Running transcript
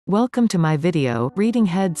Welcome to my video, Reading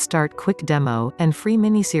Head Start Quick Demo, and Free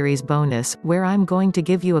Miniseries Bonus, where I'm going to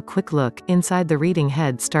give you a quick look inside the Reading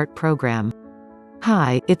Head Start program.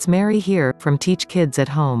 Hi, it's Mary here, from Teach Kids at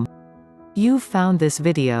Home. You've found this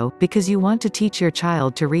video because you want to teach your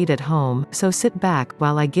child to read at home, so sit back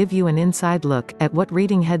while I give you an inside look at what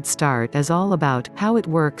Reading Head Start is all about, how it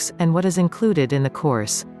works, and what is included in the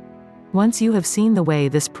course. Once you have seen the way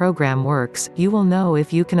this program works, you will know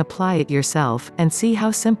if you can apply it yourself, and see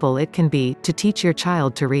how simple it can be to teach your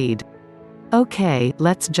child to read. Okay,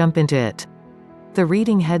 let's jump into it. The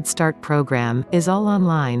Reading Head Start program is all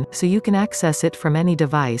online, so you can access it from any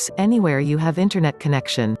device, anywhere you have internet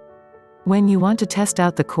connection. When you want to test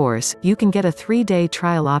out the course, you can get a 3-day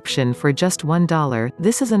trial option for just $1.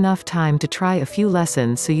 This is enough time to try a few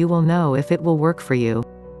lessons so you will know if it will work for you.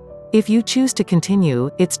 If you choose to continue,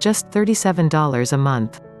 it's just $37 a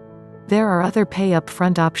month. There are other pay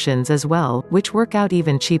up-front options as well, which work out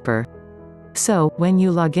even cheaper. So, when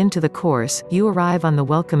you log into the course, you arrive on the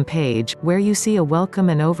welcome page, where you see a welcome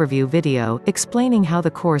and overview video, explaining how the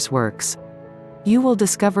course works. You will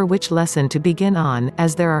discover which lesson to begin on,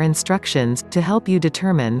 as there are instructions to help you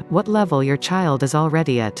determine what level your child is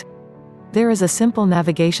already at. There is a simple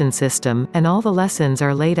navigation system, and all the lessons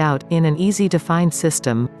are laid out in an easy-to-find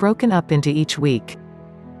system, broken up into each week.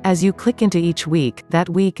 As you click into each week, that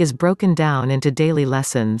week is broken down into daily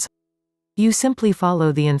lessons. You simply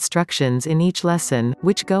follow the instructions in each lesson,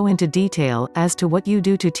 which go into detail as to what you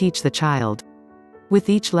do to teach the child. With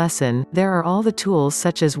each lesson, there are all the tools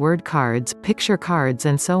such as word cards, picture cards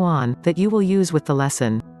and so on, that you will use with the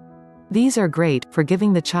lesson. These are great for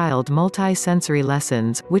giving the child multi-sensory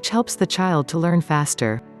lessons, which helps the child to learn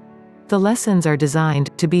faster. The lessons are designed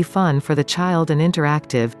to be fun for the child and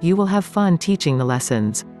interactive. You will have fun teaching the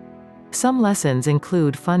lessons. Some lessons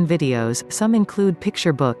include fun videos, some include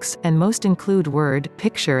picture books, and most include word,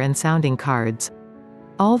 picture and sounding cards.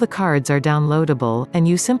 All the cards are downloadable, and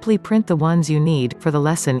you simply print the ones you need for the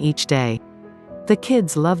lesson each day. The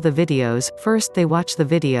kids love the videos. First they watch the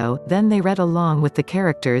video, then they read along with the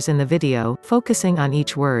characters in the video, focusing on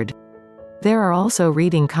each word. There are also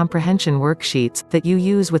reading comprehension worksheets that you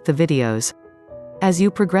use with the videos. As you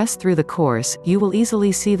progress through the course, you will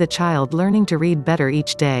easily see the child learning to read better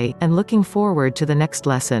each day, and looking forward to the next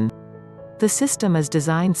lesson. The system is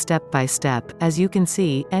designed step by step. As you can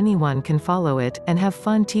see, anyone can follow it, and have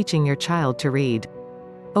fun teaching your child to read.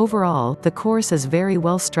 Overall, the course is very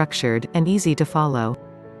well structured, and easy to follow.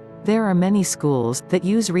 There are many schools that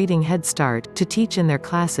use Reading Head Start to teach in their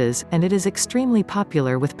classes, and it is extremely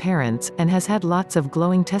popular with parents, and has had lots of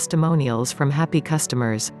glowing testimonials from happy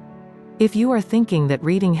customers. If you are thinking that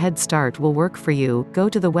Reading Head Start will work for you, go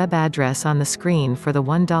to the web address on the screen for the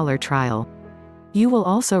 $1 trial. You will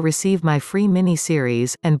also receive my free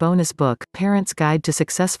mini-series and bonus book, Parent's Guide to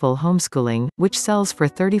Successful Homeschooling, which sells for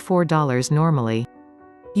 $34 normally.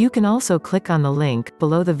 You can also click on the link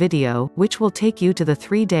below the video, which will take you to the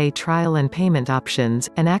 3-day trial and payment options,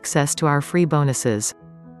 and access to our free bonuses.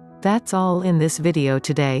 That's all in this video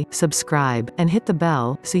today. Subscribe, and hit the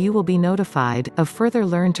bell, so you will be notified of further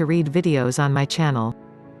Learn to Read videos on my channel.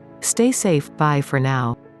 Stay safe. Bye for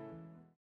now.